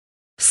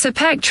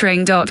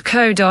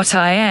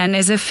Spectring.co.in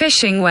is a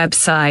phishing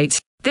website.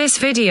 This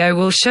video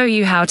will show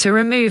you how to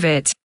remove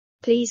it.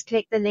 Please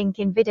click the link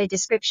in video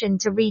description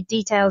to read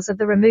details of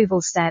the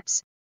removal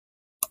steps.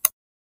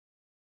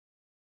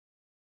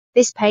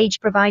 This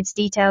page provides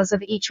details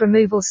of each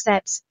removal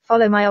steps.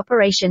 Follow my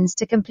operations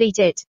to complete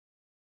it.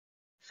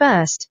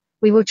 First,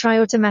 we will try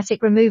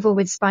automatic removal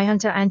with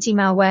SpyHunter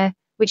anti-malware,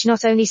 which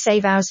not only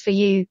save hours for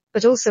you,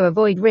 but also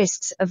avoid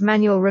risks of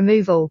manual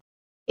removal.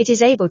 It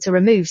is able to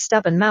remove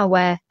stubborn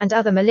malware and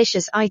other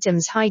malicious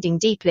items hiding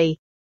deeply.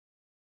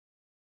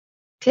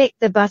 Click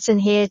the button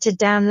here to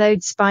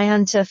download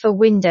SpyHunter for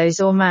Windows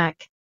or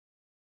Mac.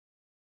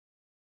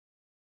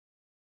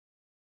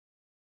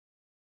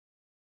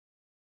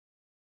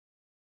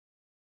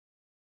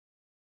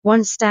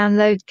 Once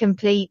download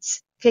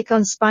completes, click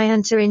on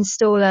SpyHunter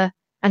Installer,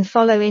 and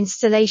follow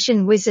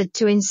Installation Wizard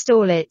to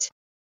install it.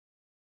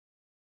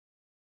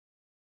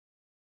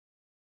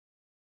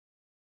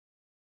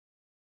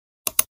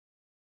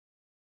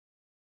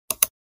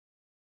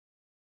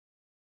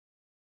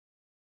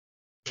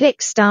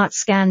 Click Start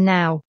Scan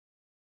now.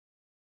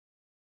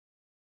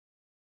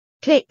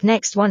 Click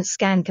Next once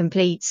scan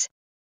completes.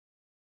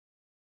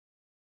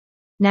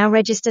 Now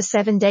register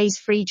 7 days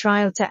free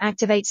trial to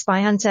activate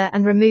SpyHunter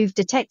and remove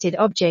detected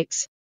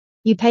objects.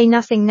 You pay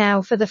nothing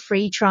now for the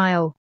free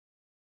trial.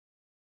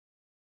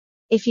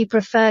 If you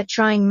prefer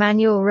trying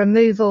manual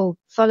removal,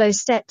 follow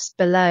steps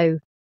below.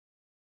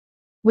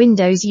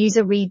 Windows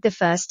user read the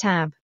first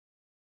tab.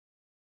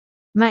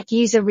 Mac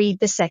user read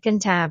the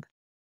second tab.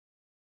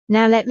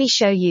 Now let me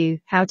show you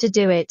how to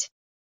do it.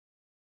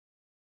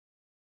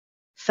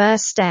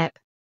 First step.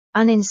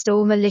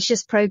 Uninstall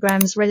malicious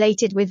programs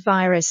related with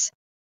virus.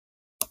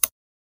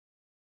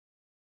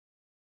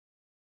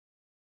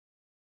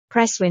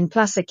 Press Win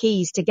plus A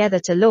keys together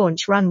to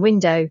launch Run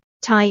window.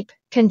 Type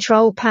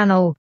Control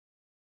Panel.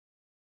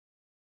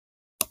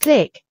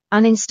 Click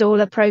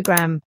Uninstall a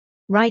program.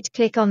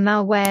 Right-click on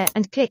malware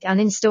and click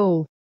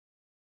Uninstall.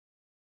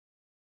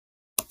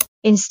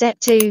 In step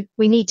 2,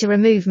 we need to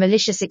remove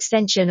malicious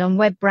extension on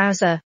web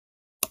browser.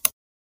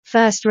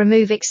 First,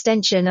 remove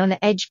extension on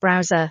Edge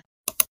browser.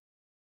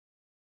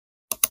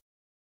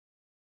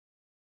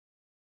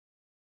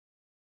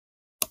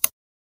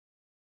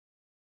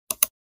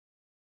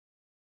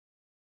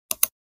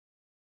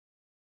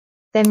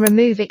 Then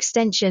remove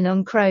extension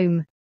on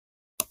Chrome.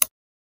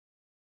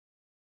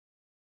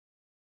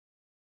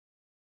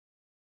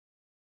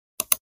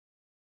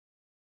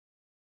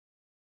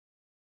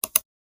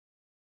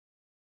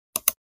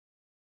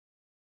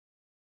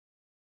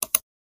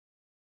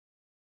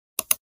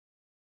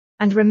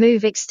 And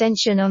remove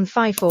extension on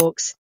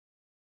Firefox.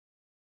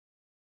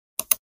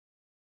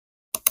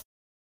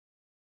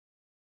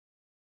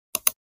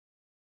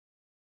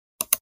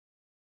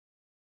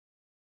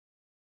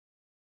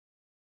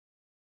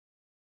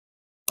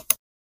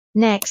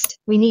 Next,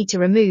 we need to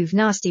remove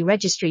nasty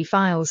registry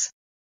files.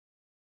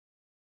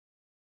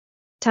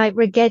 Type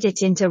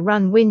regedit into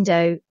Run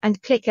window,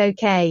 and click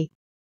OK.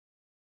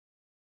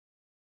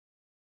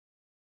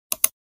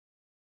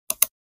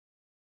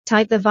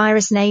 Type the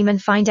virus name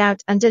and find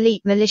out and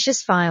delete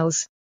malicious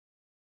files.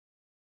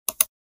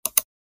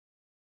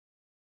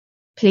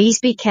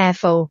 Please be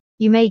careful.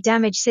 You may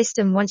damage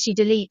system once you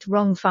delete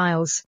wrong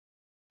files.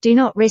 Do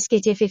not risk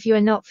it if you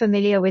are not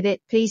familiar with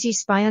it. Please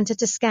use SpyHunter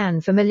to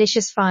scan for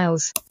malicious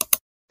files.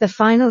 The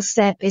final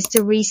step is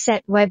to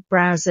reset web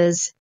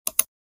browsers.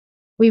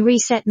 We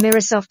reset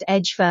Microsoft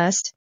Edge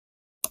first.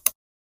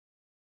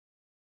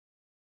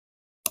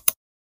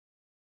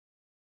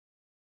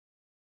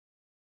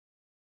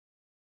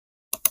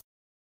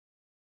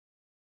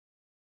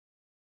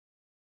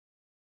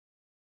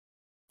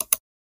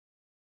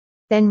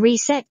 Then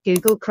reset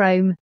Google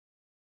Chrome.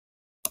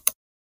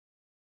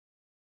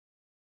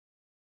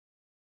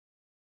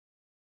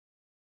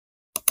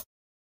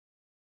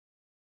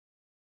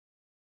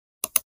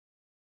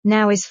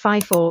 Now is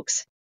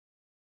Firefox.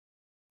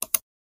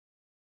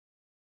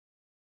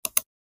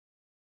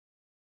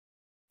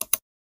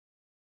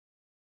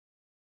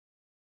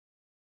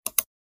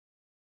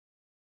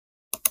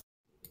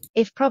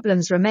 If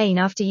problems remain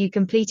after you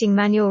completing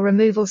manual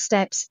removal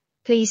steps,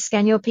 please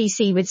scan your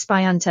PC with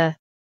SpyHunter.